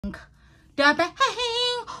The bang.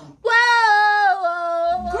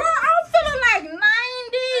 Whoa. Girl, I'm feeling like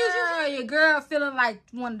 90s. Your girl feeling like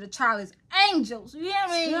one of the Charlie's Angels. You hear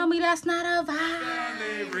me? Tell me that's not a vibe.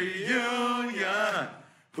 Family reunion.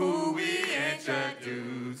 Who we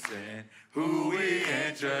introducing? Who we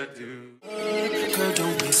introduce? Girl,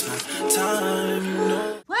 don't waste my time, you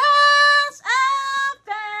know. What's up,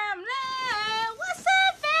 family? What's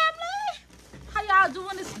up, family? How y'all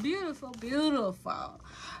doing this beautiful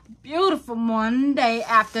Monday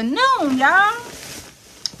afternoon, y'all?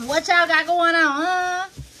 What y'all got going on, huh?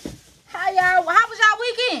 How was y'all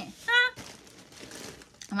weekend, huh?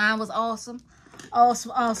 Mine was awesome.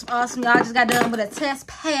 Awesome. Y'all just got done with a test,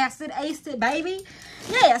 passed it, aced it, baby.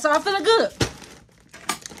 Yeah, so I'm feeling good.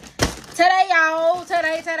 Today, y'all,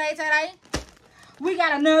 today, we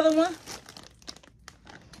got another one.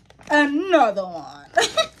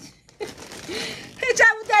 Hit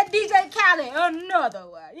y'all with that DJ Khaled, another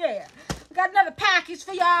one. Yeah, we got another package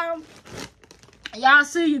for y'all. Y'all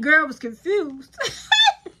see your girl was confused.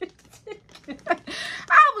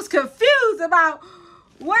 I was confused about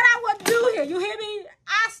what I would do here. You hear me?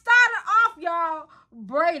 I started off, y'all,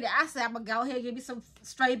 braided. I said, I'm going to go ahead and give me some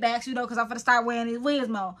straight backs, you know, because I'm going to start wearing these wigs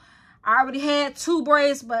more. I already had 2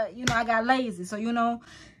 braids, but, you know, I got lazy. So, you know,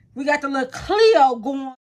 we got the little Cleo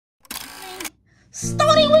going.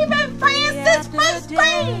 Stoney, we've been friends since first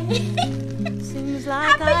grade. Seems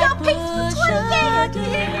like I've been your peeps for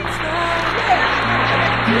 20 years.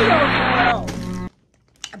 Cleo going on.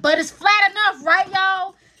 But it's flat enough, right,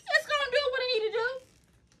 y'all? It's going to do what it need to do.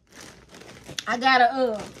 I got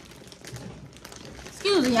a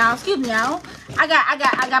excuse me y'all. I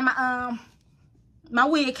got my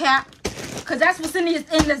wig cap, cause that's what's in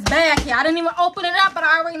this bag here. I didn't even open it up, but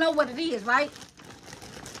I already know what it is, right?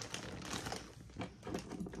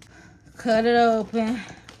 Cut it open.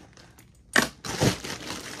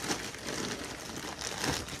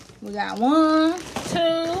 We got 1, 2,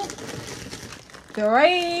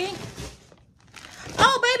 3.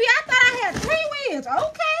 Oh, baby, I thought I had 3 wigs.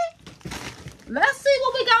 Okay. Let's see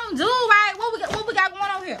what we gonna do, right? What we got going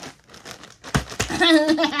on here?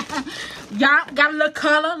 Y'all got a little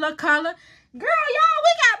color. Girl, y'all,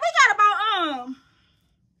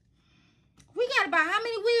 we got about how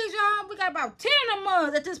many wigs, y'all? We got about 10 of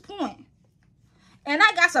them at this point. And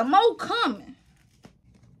I got some more coming.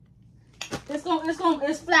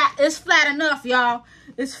 It's flat enough, y'all.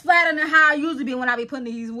 It's flatter than how I usually be when I be putting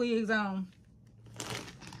these wigs on.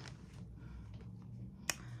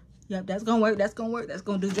 Yep, that's gonna work. That's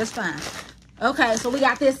gonna do just fine. Okay, so we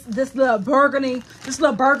got this little burgundy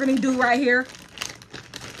dude right here.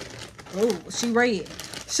 Oh, she red,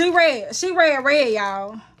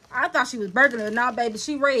 y'all. I thought she was burgundy, but no, baby,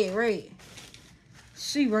 she red.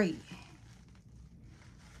 She red.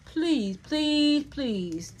 Please,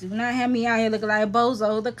 do not have me out here looking like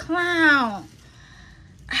Bozo the Clown.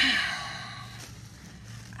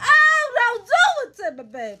 Oh, don't do it to me,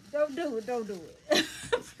 baby. Don't do it.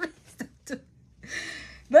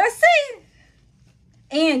 Let's see.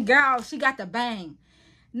 And girl, she got the bang.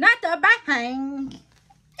 Not the bang.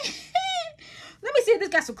 Let me see if this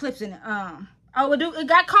got some clips in it. It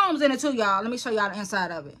got combs in it too, y'all. Let me show y'all the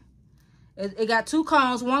inside of it. It got 2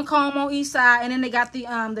 combs, 1 comb on each side, and then they got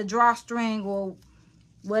the drawstring or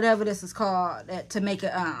whatever this is called to make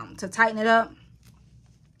it to tighten it up.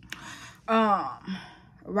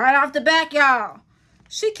 Right off the back, y'all.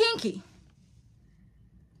 She kinky.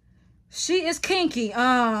 She is kinky,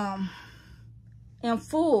 in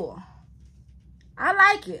full. I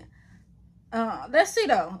like it. Let's see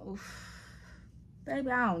though. Oof.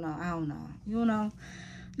 Baby, I don't know. You know.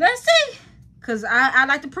 Let's see. Cause I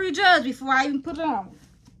like to prejudge before I even put it on.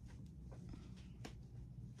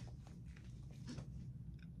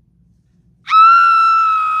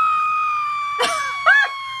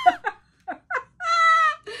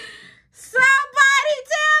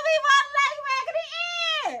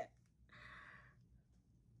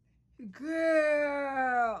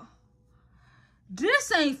 Girl,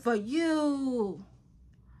 this ain't for you.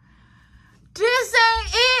 This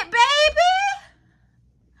ain't it, baby.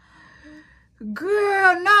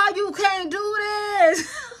 Girl, no, you can't do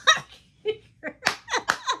this.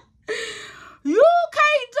 You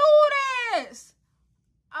can't do this.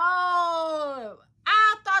 Oh,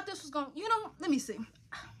 I thought this was gonna, you know, let me see.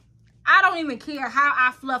 I don't even care how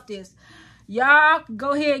I fluff this. Y'all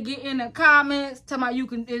go ahead and get in the comments. Tell me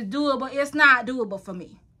it's doable. It's not doable for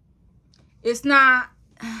me. It's not.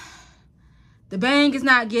 The bang is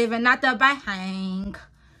not given. Not the bang.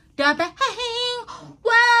 The bang.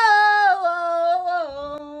 Whoa.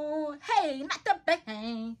 Hey, not the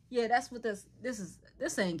bang. Yeah, that's what this is.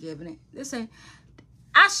 This ain't giving it. This ain't.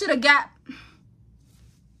 I should have got,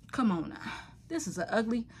 come on now. This is an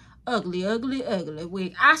ugly, ugly, ugly, ugly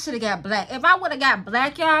wig. I should have got black. If I would have got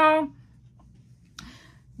black, y'all,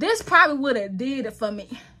 this probably would have did it for me.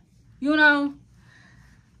 You know?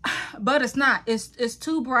 But it's not. It's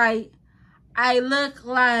too bright. I look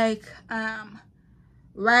like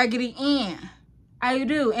Raggedy Ann. I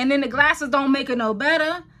do. And then the glasses don't make it no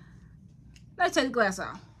better. Let's take the glass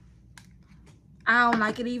off. I don't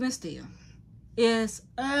like it even still. It's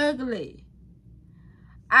ugly.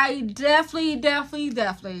 I definitely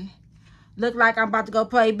look like I'm about to go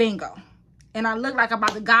play bingo. And I look like I'm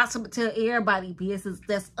about to gossip and tell everybody business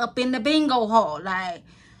that's up in the bingo hall. Like,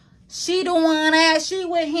 she the one that she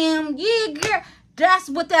with him. Yeah, girl. That's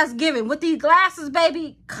what that's giving. With these glasses,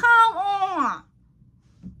 baby. Come on.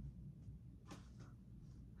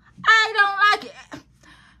 I don't like it.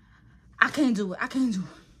 I can't do it. I can't do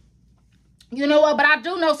it. You know what? But I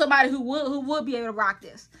do know somebody who would be able to rock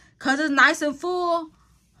this. Because it's nice and full.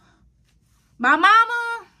 My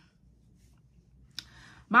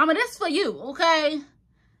mama, this is for you, okay?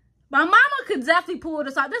 My mama could definitely pull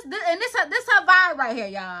this off. This her vibe right here,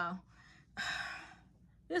 y'all.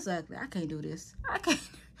 This ugly. I can't do this. I can't.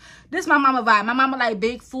 This my mama vibe. My mama like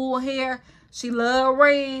big full hair. She love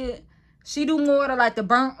red. She do more to like the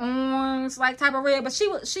burnt orange like type of red. But she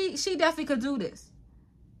definitely could do this.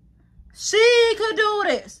 She could do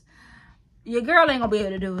this. Your girl ain't gonna be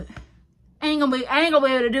able to do it. I ain't gonna be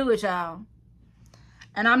able to do it, y'all.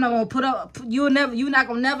 And I'm not gonna put up. You're not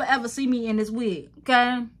gonna never ever see me in this wig.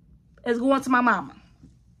 Okay? It's going to my mama.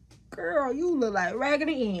 Girl, you look like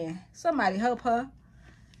Raggedy Ann. Somebody help her.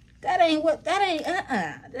 This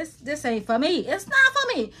ain't for me. It's not for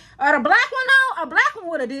me. The black one though, a black one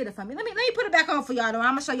would have did it for me. Let me put it back on for y'all though.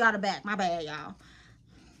 I'm gonna show y'all the back. My bad, y'all.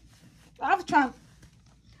 I was trying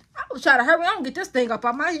to hurry on and get this thing up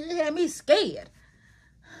on my head. It had me scared.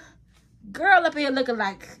 Girl up here looking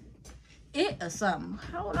like it or something.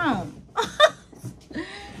 Hold on.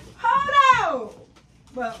 Hold on.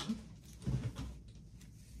 Well,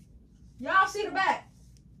 y'all see the back.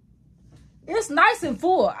 It's nice and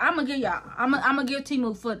full. I'm gonna give y'all. I'm gonna give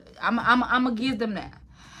Temu foot. I'm gonna give them that.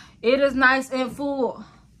 It is nice and full.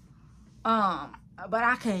 But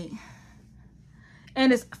I can't.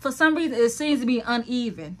 And it's for some reason it seems to be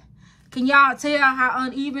uneven. Can y'all tell how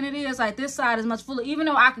uneven it is? Like this side is much fuller. Even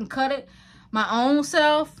though I can cut it my own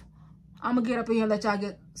self, I'm gonna get up in here and let y'all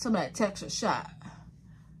get some of that texture shot.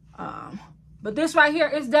 But this right here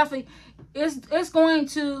is definitely it's going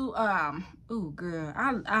to ooh, girl,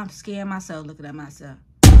 I'm scared myself looking at myself.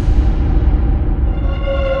 I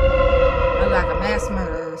look like a mass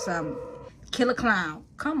murderer or something. Killer clown.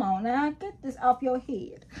 Come on now, get this off your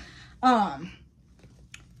head.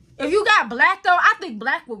 If you got black though, I think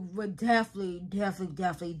black would definitely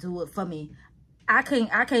do it for me. I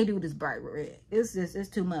can't do this bright red. It's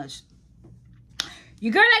too much.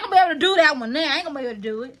 Your girl ain't gonna be able to do that one now. I ain't gonna be able to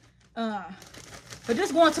do it. But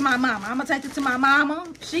just going to my mama. I'm gonna take it to my mama.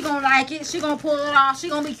 She gonna like it. She gonna pull it off. She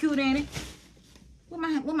gonna be cute in it.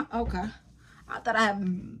 Okay. I thought I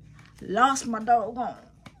had lost my doggone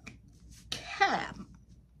cap.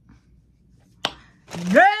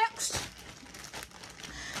 Next.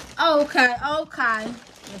 Okay.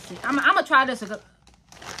 Let's see. I'm gonna try this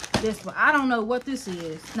one. I don't know what this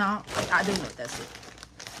is. No, I do know what that's it.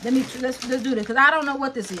 Let's do this because I don't know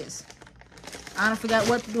what this is. I don't forget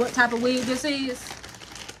what type of wig this is.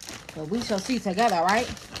 But we shall see together, right?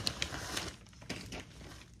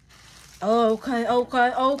 Okay.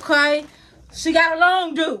 She got a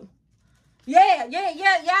long do. Yeah,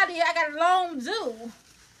 I got a long do.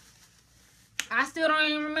 I still don't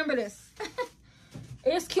even remember this.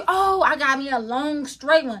 It's cute. Oh, I got me a long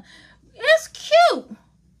straight one. It's cute.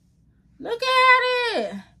 Look at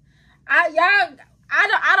it.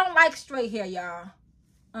 I don't like straight hair, y'all.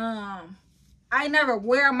 I never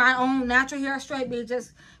wear my own natural hair straight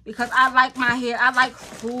just because I like my hair. I like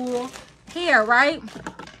full hair, right?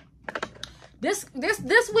 This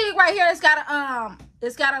wig right here, it's got a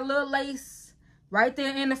little lace right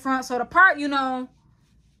there in the front. So the part, you know,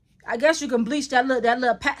 I guess you can bleach that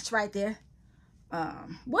little patch right there. What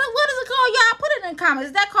is it called, y'all? Put it in the comments.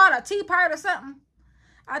 Is that called a T-part or something?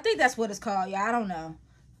 I think that's what it's called, y'all. I don't know.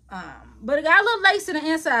 But it got a little lace in the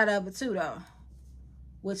inside of it too, though,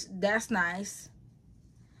 which that's nice.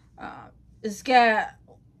 It's got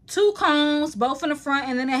 2 combs, both in the front,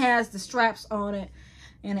 and then it has the straps on it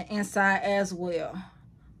in the inside as well.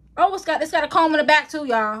 Oh, it's got a comb in the back too,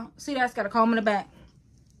 y'all. See that? It's got a comb in the back.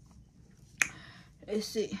 Let's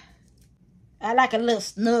see. I like a little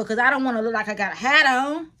snug because I don't want to look like I got a hat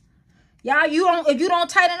on. Y'all, if you don't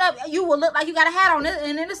tighten up, you will look like you got a hat on it,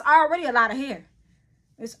 and then it's already a lot of hair.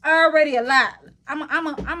 It's already a lot. I'm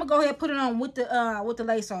gonna go ahead and put it on with the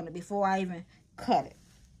lace on it before I even cut it.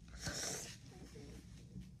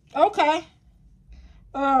 Okay.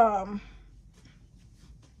 Oh.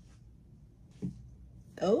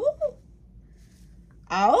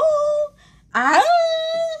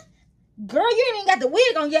 Girl, you ain't even got the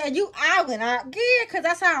wig on yet, and you eyeing out. Yeah, because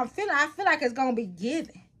that's how I'm feeling. I feel like it's gonna be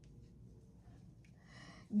giving.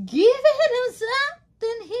 Giving him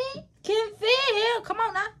something he can feel. Come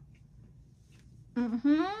on now.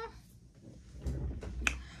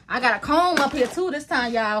 I got a comb up here too this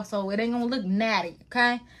time, y'all, so it ain't gonna look natty,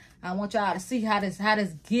 okay? I want y'all to see how this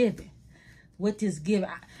giving. What this giving.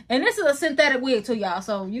 And this is a synthetic wig too, y'all,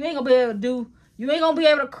 so you ain't gonna be able to do, you ain't gonna be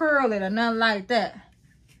able to curl it or nothing like that.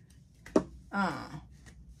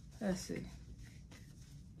 Let's see.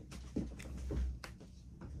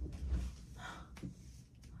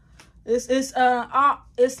 It's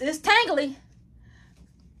tangly.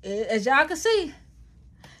 As y'all can see.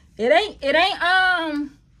 It ain't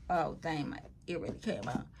oh dang, my ear really came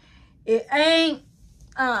out. It ain't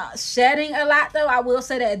shedding a lot though. I will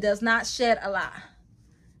say that it does not shed a lot.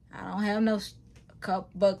 I don't have no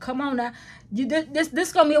cup, but come on now.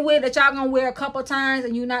 This gonna be a wig that y'all gonna wear a couple times,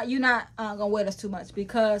 and you're not gonna wear this too much,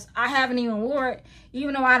 because I haven't even wore it.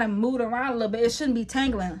 Even though I done moved around a little bit, it shouldn't be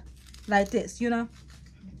tangling like this, you know.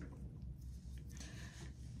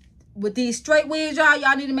 With these straight wigs,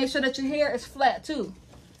 y'all need to make sure that your hair is flat too.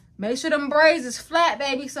 Make sure them braids is flat,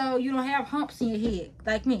 baby, so you don't have humps in your head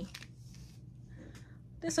like me.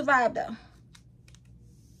 This a vibe though.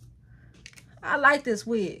 I like this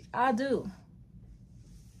wig. I do.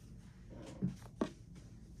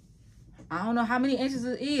 I don't know how many inches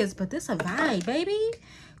it is, but this a vibe, baby.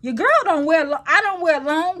 Your girl don't wear, I don't wear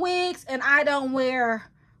long wigs, and I don't wear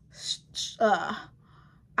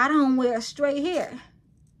straight hair.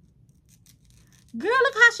 Girl,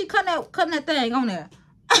 look how she cutting that thing on there.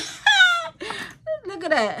 Look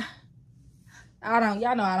at that.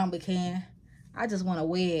 Y'all know I don't be caring. I just want to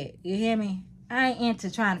wear it. You hear me? I ain't into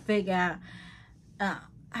trying to figure out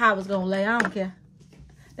how it's gonna lay. I don't care.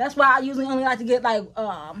 That's why I usually only like to get like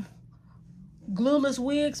glueless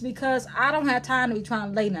wigs, because I don't have time to be trying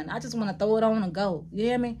to lay nothing. I just want to throw it on and go. You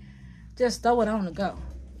hear me? Just throw it on and go.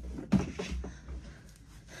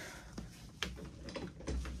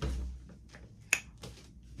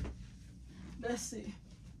 Let's see.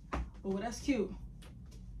 Oh, that's cute.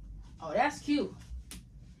 Oh, that's cute.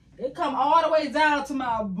 It come all the way down to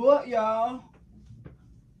my butt, y'all.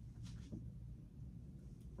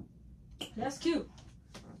 That's cute.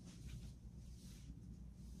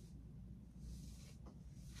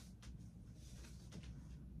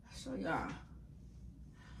 So y'all,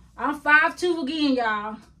 I'm 5'2" again,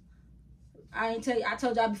 y'all. I ain't tell you. I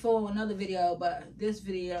told y'all before in another video, but this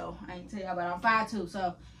video I ain't tell y'all. But I'm 5'2",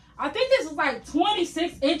 so I think this is like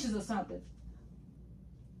 26 inches or something.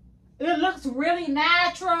 It looks really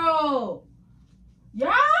natural,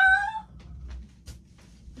 y'all.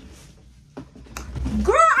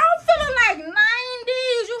 Girl, I'm feeling like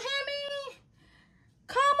 90s. You hear me?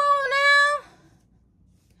 Come on now.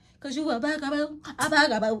 Cause you a bugaboo.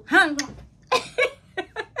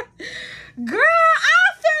 Girl, I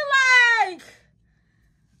feel like,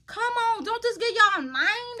 come on, don't this get y'all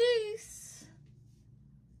 90s?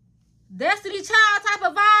 Destiny Child type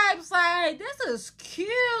of vibes. Like, this is cute,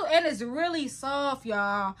 and it's really soft,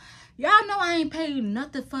 y'all. Y'all know I ain't paid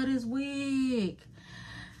nothing for this wig.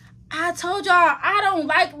 I told y'all I don't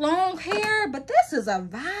like long hair, but this is a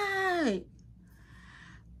vibe.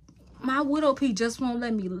 My widow pea just won't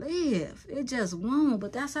let me live. It just won't,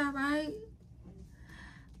 but that's all right.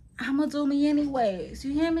 I'ma do me anyways.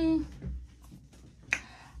 You hear me?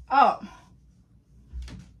 Oh.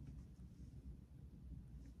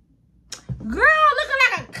 Girl, looking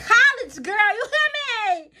like a college girl. You hear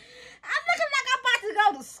me? I'm looking like I'm about to go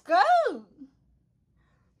to school.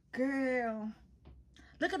 Girl.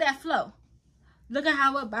 Look at that flow. Look at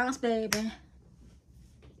how it bounce, baby.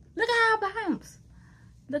 Look at how it bounce.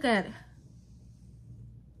 Look at it.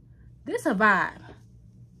 This a vibe.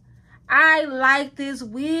 I like this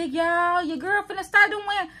wig, y'all. Your girl finna start doing.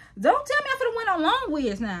 Don't tell me I'm finna win on long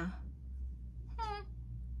wigs now.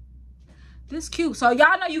 This cute. So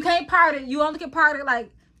y'all know you can't part it. You only can part it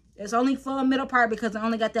like, it's only for a middle part because it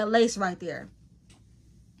only got that lace right there.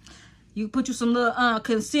 You put you some little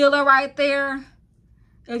concealer right there.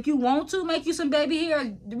 If you want to, make you some baby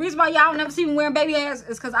hair. The reason why y'all never see me wearing baby hairs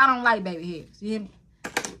is because I don't like baby hairs. You hear me?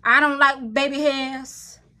 I don't like baby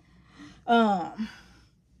hairs.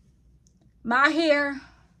 My hair,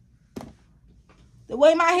 the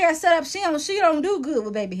way my hair is set up, she don't do good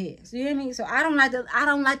with baby hairs. You hear me? So I don't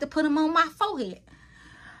like to put them on my forehead.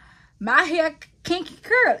 my hair kinky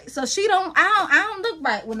curly. So I don't look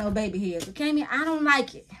right with no baby hairs. Okay, I don't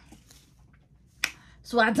like it.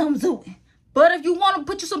 So I don't do it. But if you want to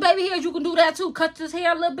put you some baby hairs, you can do that too. Cut this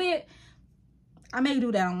hair a little bit. I may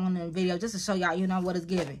do that on one of the videos just to show y'all, you know, what it's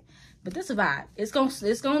giving. But this is a vibe. It's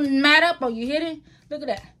gonna mat up on you. Hit it. Look at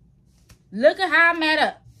that. Look at how I mat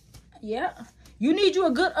up. Yeah. You need you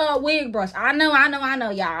a good wig brush. I know,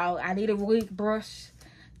 y'all. I need a wig brush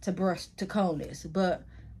to comb this. But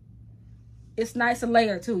it's nice and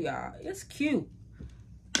layered too, y'all. It's cute.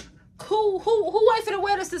 Who wait for to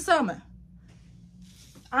wear this summer?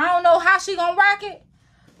 I don't know how she gonna rock it,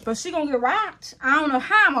 but she gonna get rocked. I don't know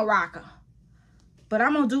how I'm gonna rock her, but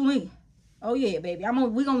I'm gonna do me. Oh yeah, baby.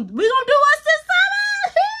 We gonna do us this summer.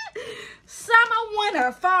 Summer,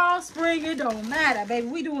 winter, fall, spring, it don't matter, baby.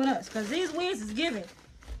 We doing us, cause these wigs is giving.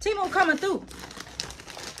 Temu coming through.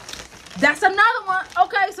 That's another one.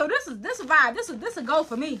 Okay, so this is a vibe. This a go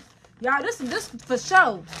for me, y'all. This for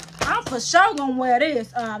sure. I'm for sure gonna wear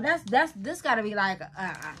this. This gotta be like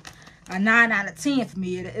a 9 out of 10 for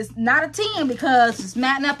me. It's not a 10 because it's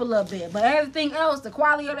matting up a little bit, but everything else, the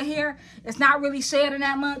quality of the hair, it's not really shedding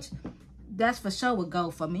that much. That's for sure would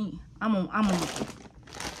go for me.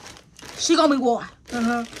 She gonna be warm.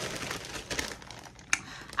 All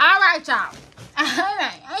right, y'all. I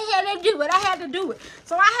had to do it. I had to do it.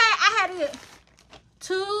 So I had to get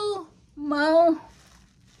 2 more.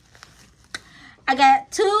 I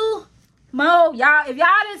got 2 more, y'all. If y'all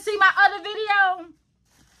didn't see my other video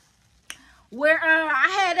where I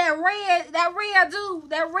had that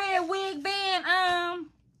red wig band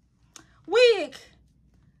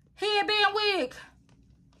headband wig.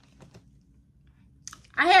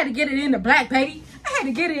 I had to get it in the black, baby. I had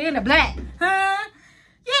to get it in the black. Huh?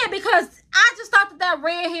 Yeah, because I just thought that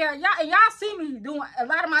red hair, y'all see me doing a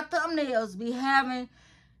lot of my thumbnails be having,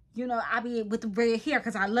 you know, I be with the red hair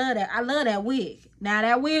because I love that. I love that wig. Now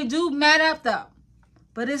that wig do mat up though,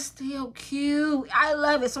 but it's still cute. I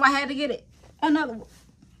love it, so I had to get it. Another one.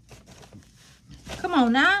 Come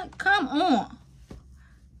on now. Come on.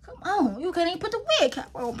 Come on. You can't even put the wig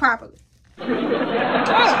cap on properly.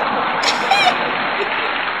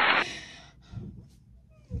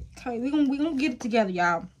 Okay, we gonna get it together,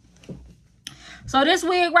 y'all. So this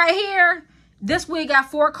wig right here, this wig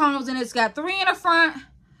got 4 combs and it's got 3 in the front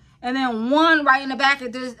and then 1 right in the back.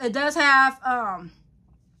 It does have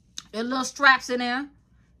the little straps in there.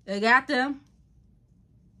 It got them.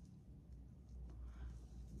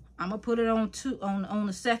 I'm gonna put it on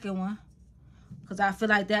the second one because I feel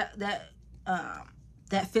like that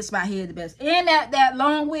fits my head the best. And that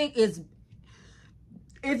long wig is,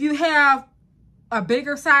 if you have a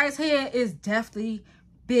bigger size head, is definitely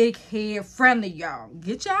big head friendly, y'all.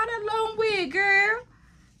 Get y'all that long wig, girl.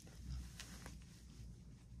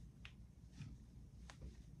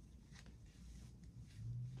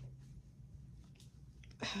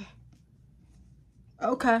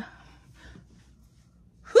 Okay.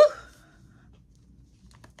 Whew.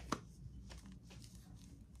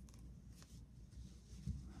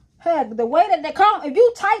 Heck, the way that they comb, if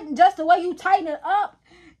you tighten just the way you tighten it up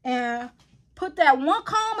and put that one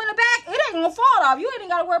comb in the back, it ain't gonna fall off. You ain't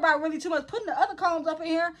got to worry about really too much putting the other combs up in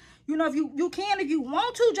here. You know, if you can, if you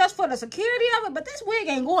want to, just for the security of it. But this wig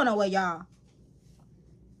ain't going nowhere, y'all.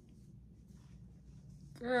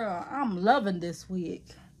 Girl, I'm loving this wig.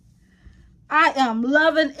 I am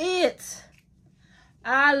loving it.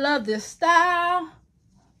 I love this style.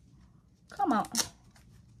 Come on.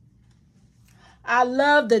 I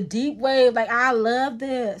love the deep wave. Like, I love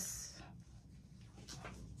this.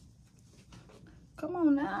 Come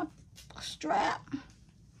on now. Strap.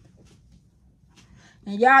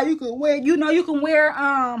 And y'all, you can wear, you know, you can wear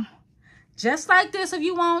just like this if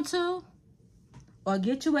you want to. Or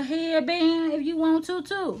get you a headband if you want to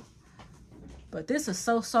too. But this is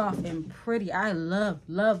so soft and pretty. I love,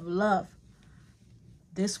 love, love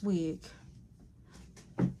this wig.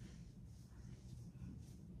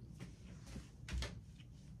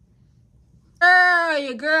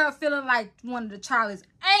 Your girl feeling like one of the Charlie's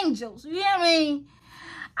Angels. You know what I mean?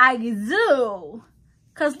 I do.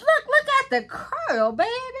 Cause look at the curl, baby.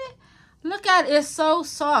 Look at it, it's so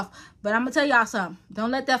soft. But I'm gonna tell y'all something. Don't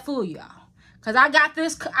let that fool y'all. Cause I got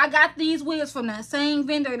these wigs from that same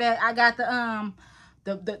vendor that I got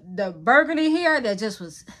the burgundy hair that just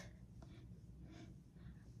was.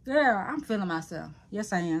 Girl, I'm feeling myself.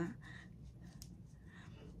 Yes, I am.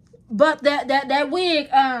 But that wig,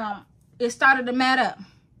 it started to mat up.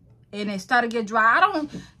 And it started to get dry. Y'all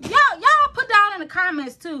put down in the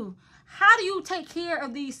comments too how do you take care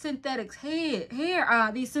of these synthetic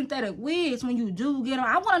these synthetic wigs when you do get them?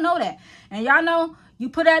 I want to know that. And y'all know, you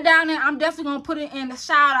put that down there. I'm definitely gonna put it in the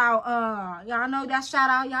shout out. Y'all know that shout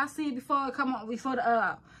out. Y'all see it before it come on, before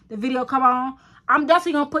the video come on. I'm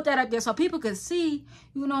definitely gonna put that up there so people can see,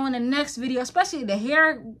 you know, in the next video, especially the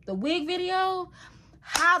wig video,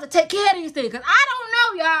 how to take care of these things. Cause I don't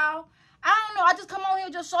know, y'all. I don't know. I just come on here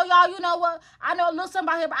just show y'all, you know what? I know a little something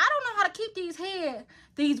about here, but I don't know how to keep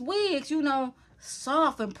these wigs, you know,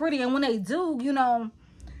 soft and pretty. And when they do, you know,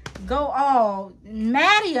 go all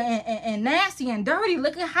matty and nasty and dirty,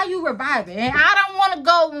 look at how you revive it. And I don't want to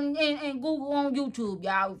go and Google on YouTube,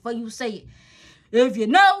 y'all, before you say it. If you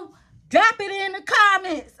know, drop it in the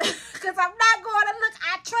comments. Because I'm not going to look.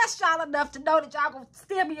 I trust y'all enough to know that y'all going to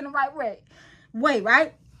still be in the right way,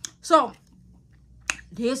 right? So,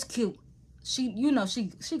 this cute. She, you know, she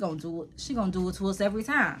gonna do it. She gonna do it to us every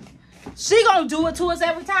time. She gonna do it to us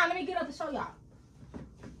every time. Let me get up and show y'all.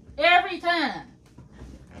 Every time.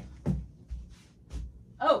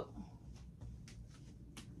 Oh.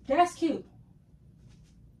 That's cute.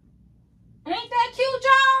 Ain't that cute,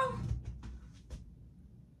 y'all?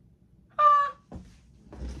 Huh?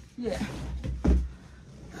 Yeah.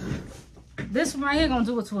 This one right here gonna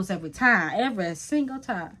do it to us every time. Every single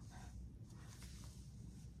time.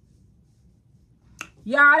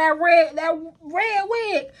 Y'all, that red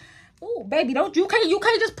wig. Ooh, baby, you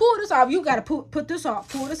can't just pull this off. You gotta pull this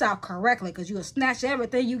off correctly, because you'll snatch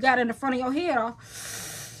everything you got in the front of your head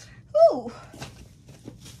off. Ooh.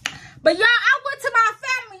 But y'all, I went to my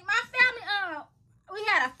family. We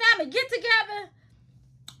had a family get together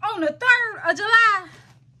on the 3rd of July.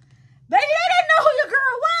 Baby, they didn't know who your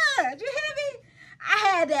girl was. You hear me? I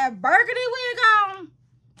had that burgundy wig on.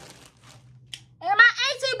 And my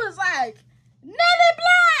auntie was like, Nelly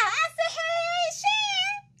Blind. I said, hey,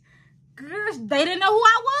 shit. Girl, they didn't know who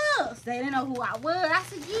I was. I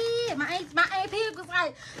said, yeah. My aunt Pig was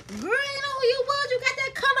like, girl, you know who you was. You got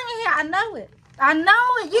that color in here. I know it.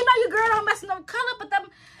 You know your girl don't mess with no color, but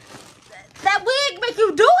that wig make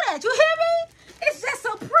you do that. You hear me? It's just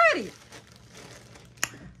so pretty.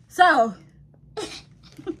 So,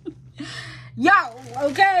 yo,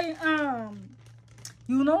 okay.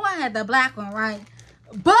 You know I had the black one, right?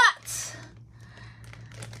 But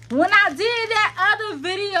when I did that other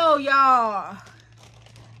video, y'all,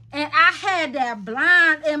 and I had that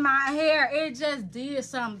blonde in my hair, it just did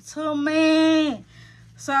something to me.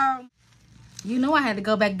 So, you know I had to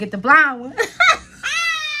go back and get the blonde one.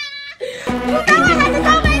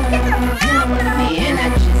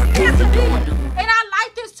 And I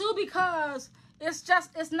like this too because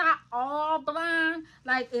it's not all blonde.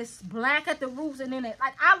 Like, it's black at the roots, and then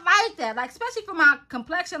I like that. Like, especially for my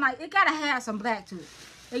complexion, like, it gotta have some black to it.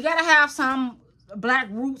 It gotta have some black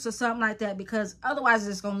roots or something like that, because otherwise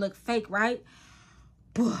it's gonna look fake, right?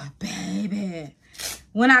 But baby,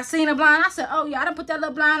 when I seen a blonde, I said, oh yeah, I done put that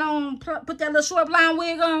little blonde on, put that little short blonde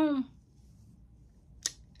wig on.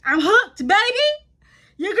 I'm hooked, baby.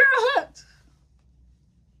 Your girl hooked.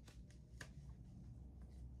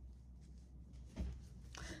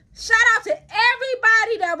 Shout out to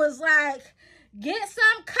everybody that was like, get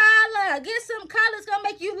some color. It's gonna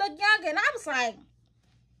make you look younger. And I was like,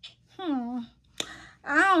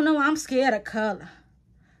 I don't know. I'm scared of color.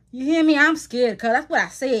 You hear me? I'm scared of color. That's what I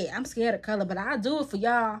said. I'm scared of color, but I'll do it for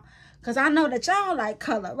y'all, because I know that y'all like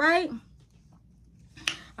color, right?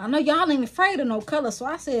 I know y'all ain't afraid of no color, so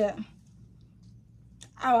I said,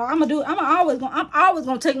 I'm always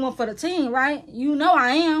gonna take one for the team, right? You know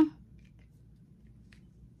I am.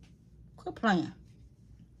 Quit playing.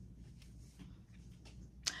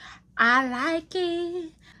 I like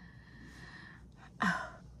it. Oh,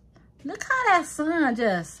 look how that sun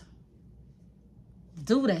just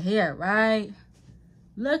do the hair, right?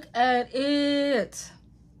 Look at it.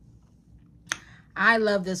 I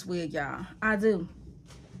love this wig, y'all. I do.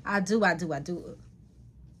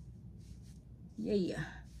 Yeah.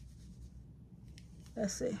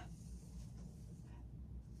 Let's see.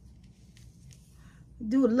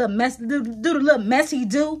 Do a little mess. Do the little messy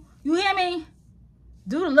do. You hear me?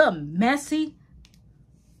 Do the little messy.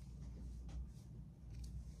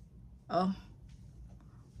 Oh.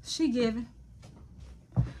 She giving.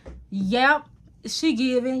 Yep. She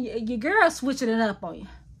giving. Your girl switching it up on you.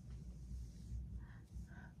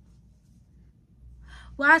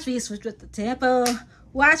 Watch me switch with the tempo.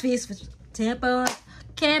 Watch me switch with the tempo.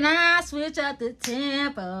 Can I switch up the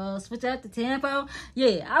tempo? Switch up the tempo.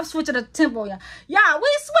 Yeah, I'm switching up the tempo, y'all. Y'all, we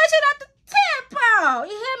switching up the tempo.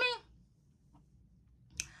 You hear me?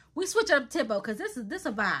 We switch up the tempo because this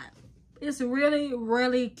a vibe. It's really,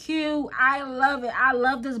 really cute. I love it. I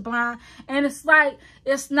love this blonde. And it's like,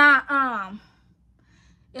 it's not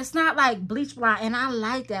like bleach blonde. And I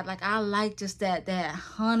like that. Like, I like just that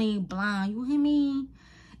honey blonde. You hear me?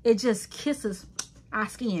 It just kisses our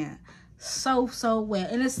skin so well.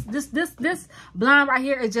 And it's this blonde right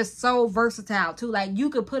here is just so versatile too. Like,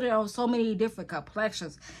 you could put it on so many different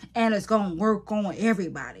complexions and it's gonna work on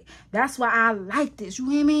everybody. That's why I like this. You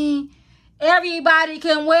hear me? Everybody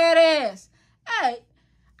can wear this. Hey,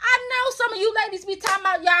 I know some of you ladies be talking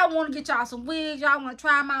about y'all want to get y'all some wigs, y'all want to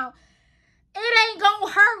try them out. It ain't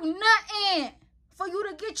gonna hurt nothing for you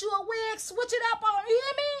to get you a wig. Switch it up on, you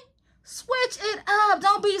hear me? Switch it up.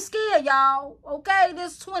 Don't be scared, y'all. Okay,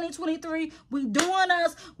 this 2023, we doing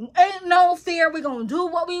us. Ain't no fear. We gonna do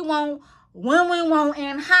what we want, when we want,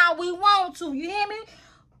 and how we want to. You hear me?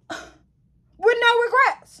 With no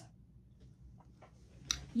regrets.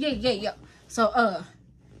 Yeah. So, that's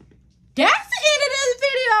the end of this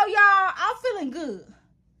video, y'all. I'm feeling good.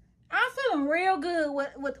 I'm feeling real good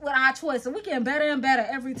with our choice. And we getting better and better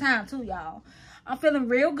every time, too, y'all. I'm feeling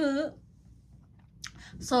real good.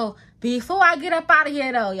 So, before I get up out of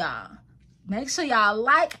here, though, y'all, make sure y'all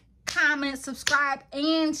like, comment, subscribe,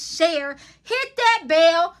 and share. Hit that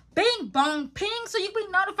bell, bing, bong, ping, so you can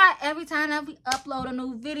be notified every time that we upload a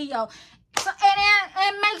new video. So,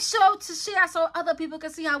 and make sure to share so other people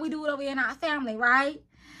can see how we do it over in our family, right?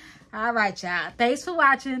 All right, y'all. Thanks for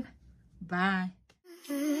watching. Bye.